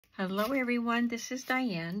Hello everyone, this is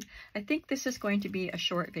Diane. I think this is going to be a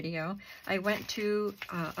short video. I went to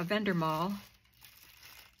a vendor mall,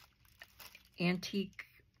 antique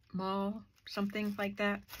mall, something like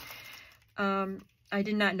that. I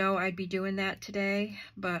did not know I'd be doing that today,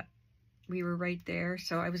 but we were right there.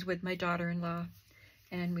 So I was with my daughter-in-law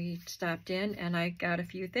and we stopped in and I got a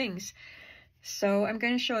few things. So I'm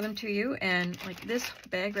going to show them to you, and like this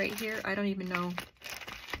bag right here, I don't even know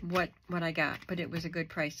what I got, but it was a good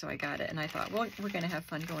price, so I got it. And I thought, well, we're going to have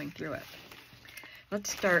fun going through it.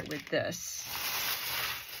 Let's start with this.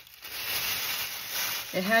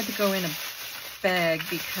 It had to go in a bag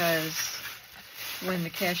because when the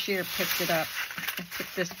cashier picked it up, I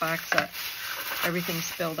picked this box up, everything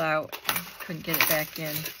spilled out. Couldn't get it back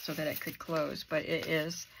in so that it could close, but it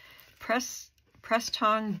is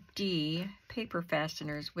Press-Tong D paper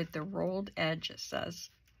fasteners with the rolled edge, it says.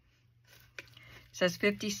 It says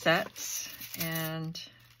 50 sets, and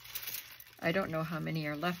I don't know how many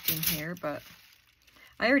are left in here, but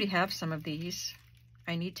I already have some of these.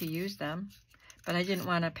 I need to use them, but I didn't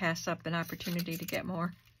want to pass up an opportunity to get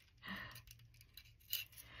more.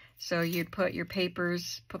 So you'd put your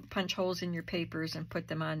papers, punch holes in your papers and put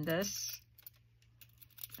them on this,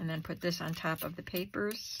 and then put this on top of the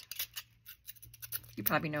papers. You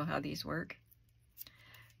probably know how these work.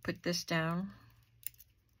 Put this down.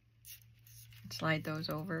 Slide those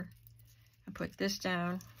over. And put this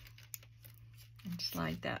down and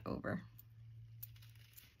slide that over.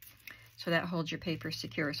 So that holds your paper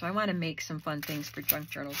secure. So I want to make some fun things for junk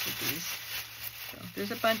journals with these. So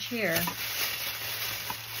there's a bunch here.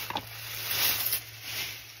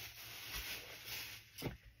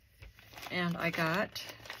 And I got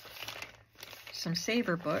some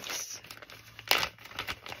Saver books.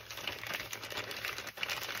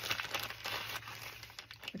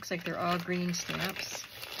 Looks like they're all green stamps.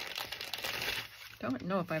 Don't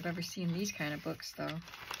know if I've ever seen these kind of books though.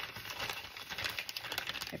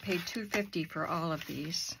 I paid $2.50 for all of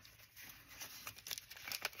these.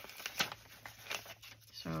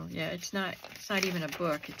 So yeah, it's not even a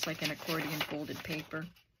book. It's like an accordion folded paper.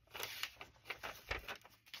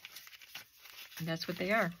 And that's what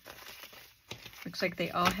they are. Looks like they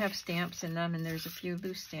all have stamps in them, and there's a few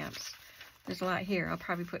loose stamps. There's a lot here. I'll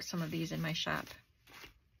probably put some of these in my shop.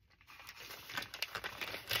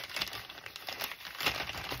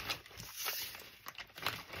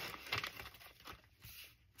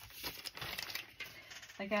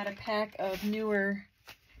 I got a pack of newer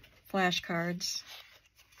flashcards.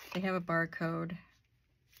 They have a barcode.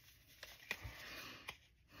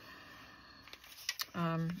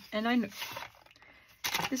 And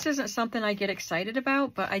this isn't something I get excited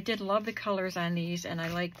about, but I did love the colors on these, and I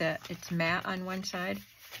like that it's matte on one side,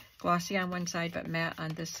 glossy on one side, but matte on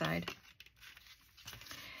this side.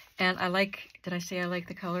 And I like, did I say I like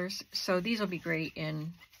the colors? So these will be great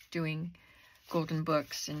in doing golden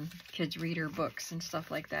books and kids reader books and stuff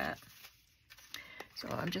like that. So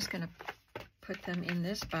I'm just going to put them in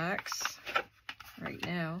this box right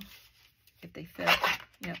now, if they fit.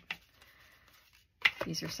 Yep.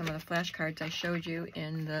 These are some of the flashcards I showed you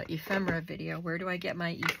in the ephemera video. Where do I get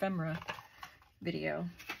my ephemera video?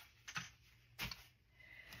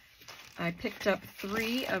 I picked up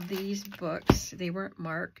 3 of these books. They weren't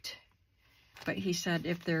marked, but he said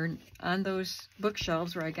if they're on those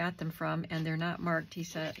bookshelves where I got them from and they're not marked,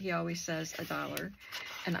 he always says $1.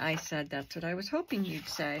 And I said, that's what I was hoping you'd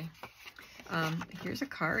say. Here's a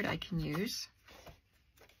card I can use.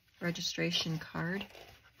 Registration card.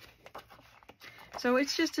 So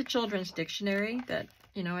it's just a children's dictionary that,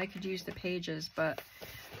 you know, I could use the pages, but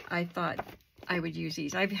I thought I would use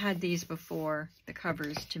these. I've had these before, the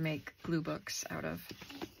covers, to make glue books out of.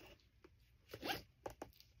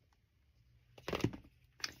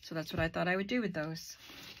 So that's what I thought I would do with those.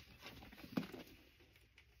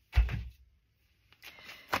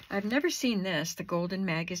 I've never seen this, the Golden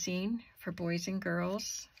Magazine for boys and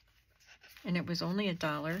girls, and it was only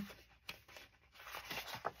 $1.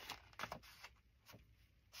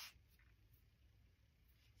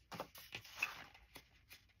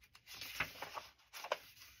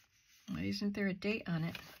 Why isn't there a date on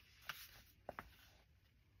it?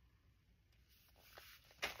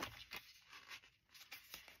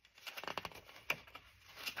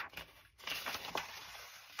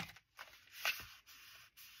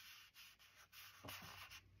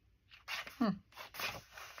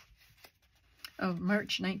 Oh,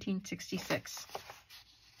 March 1966.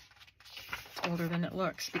 It's older than it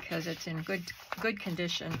looks because it's in good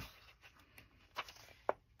condition.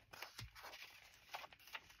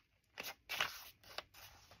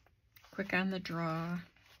 Quick on the draw.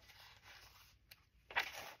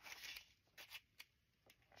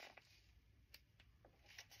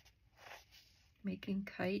 Making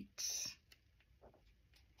kites.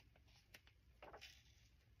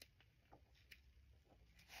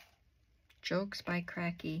 Jokes by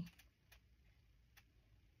Cracky.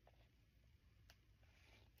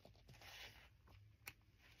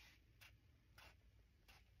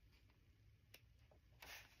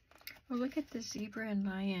 Oh, look at the zebra and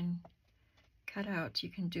lion cutouts. You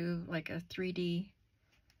can do like a 3D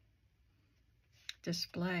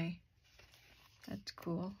display. That's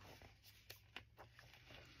cool.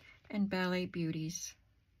 And Ballet Beauties,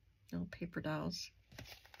 little paper dolls.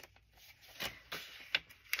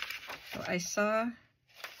 So I saw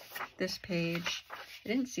this page. I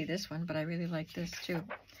didn't see this one, but I really like this too.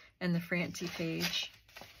 And the Francie page.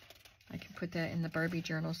 I can put that in the Barbie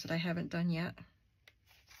journals that I haven't done yet.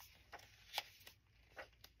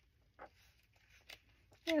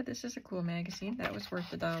 Yeah, this is a cool magazine. That was worth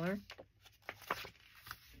 $1.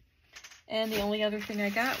 And the only other thing I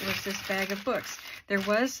got was this bag of books. There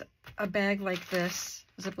was a bag like this,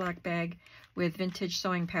 a Ziploc bag with vintage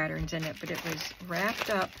sewing patterns in it, but it was wrapped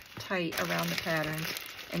up tight around the patterns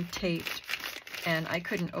and taped, and I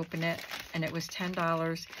couldn't open it, and it was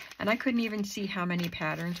 $10, and I couldn't even see how many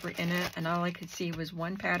patterns were in it, and all I could see was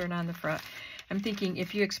one pattern on the front. I'm thinking,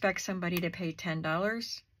 if you expect somebody to pay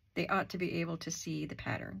 $10, they ought to be able to see the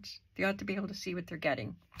patterns. They ought to be able to see what they're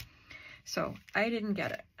getting. So I didn't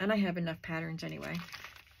get it, and I have enough patterns anyway.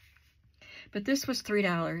 But this was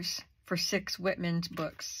 $3 for 6 Whitman's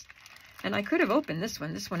books. And I could have opened this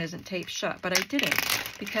one. This one isn't taped shut, but I didn't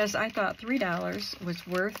because I thought $3 was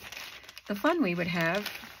worth the fun we would have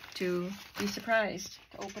to be surprised,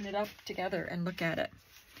 to open it up together and look at it.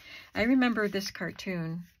 I remember this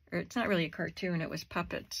cartoon, or it's not really a cartoon, it was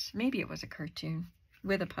puppets. Maybe it was a cartoon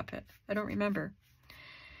with a puppet. I don't remember.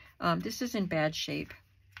 This is in bad shape,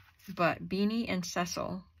 but Beanie and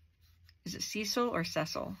Cecil. Is it Cecil or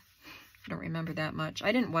Cecil? I don't remember that much.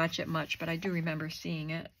 I didn't watch it much, but I do remember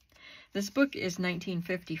seeing it. This book is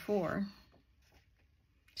 1954.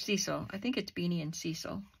 Cecil. I think it's Beanie and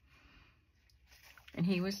Cecil. And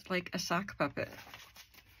he was like a sock puppet.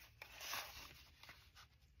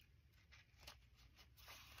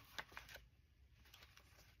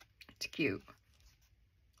 It's cute.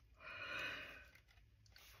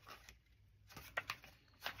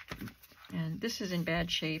 And this is in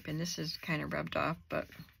bad shape, and this is kind of rubbed off, but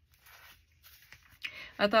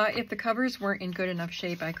I thought if the covers weren't in good enough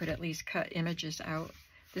shape, I could at least cut images out.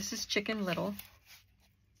 This is Chicken Little,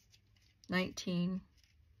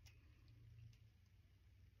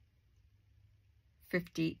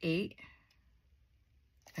 1958.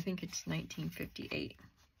 I think it's 1958.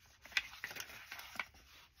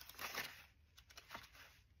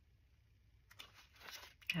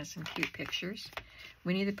 Has some cute pictures.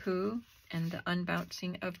 Winnie the Pooh and the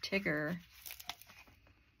Unbouncing of Tigger.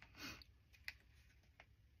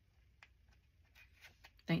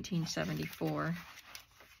 $1974.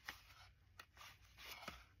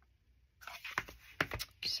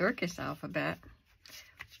 Circus Alphabet.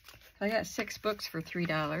 I got 6 books for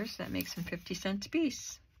 $3. That makes them 50 cents a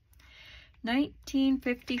piece.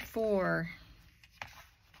 1954.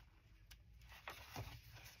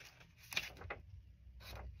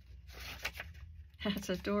 That's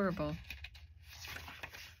adorable.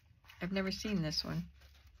 I've never seen this one.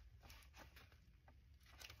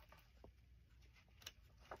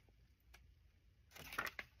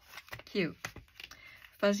 Cute.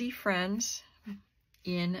 Fuzzy Friends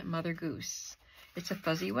in Mother Goose. It's a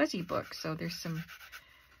Fuzzy Wuzzy book, so there's some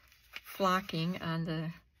flocking on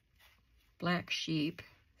the black sheep.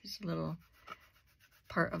 There's a little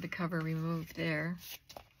part of the cover removed there.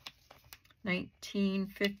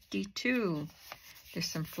 1952. There's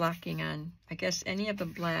some flocking on, I guess any of the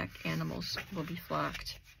black animals will be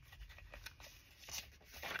flocked.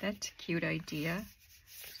 That's a cute idea.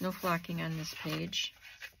 There's no flocking on this page.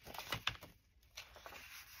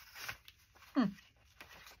 That's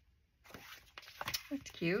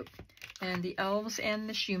cute. And the Elves and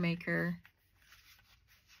the Shoemaker.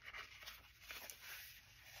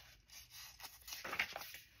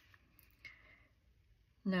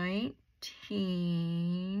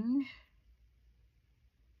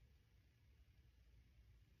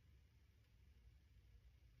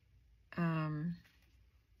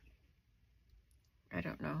 I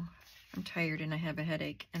don't know. I'm tired and I have a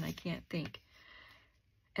headache and I can't think.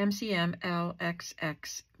 MCM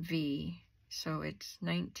LXXV. So it's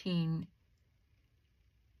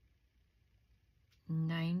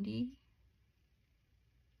 1990?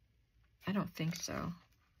 I don't think so.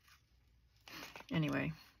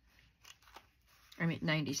 Anyway. I mean,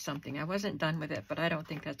 90 something. I wasn't done with it, but I don't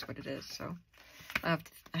think that's what it is. So I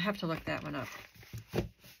have to look that one up.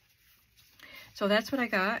 So that's what I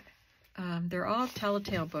got. They're all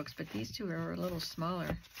Telltale books, but these two are a little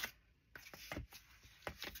smaller. I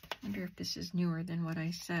wonder if this is newer than what I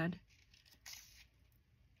said.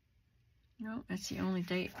 No, that's the only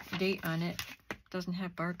date on it. Doesn't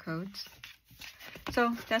have barcodes.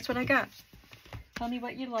 So that's what I got. Tell me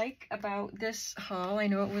what you like about this haul. I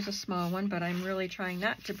know it was a small one, but I'm really trying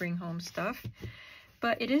not to bring home stuff.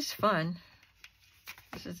 But it is fun.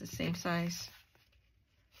 This is the same size.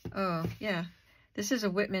 Oh, yeah. This is a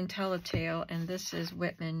Whitman Telltale, and this is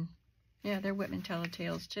Whitman. Yeah, they're Whitman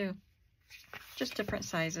Telltales too. Just different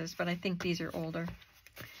sizes, but I think these are older.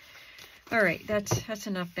 All right, that's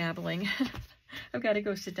enough babbling. I've got to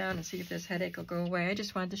go sit down and see if this headache will go away. I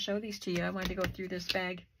just wanted to show these to you. I wanted to go through this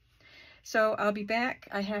bag. So I'll be back.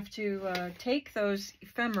 I have to take those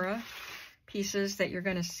ephemera pieces that you're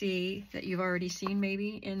going to see, that you've already seen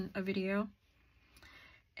maybe in a video,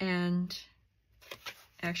 and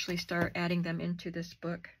actually start adding them into this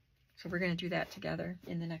book. So we're going to do that together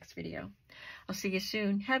in the next video. I'll see you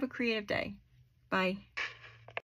soon. Have a creative day. Bye.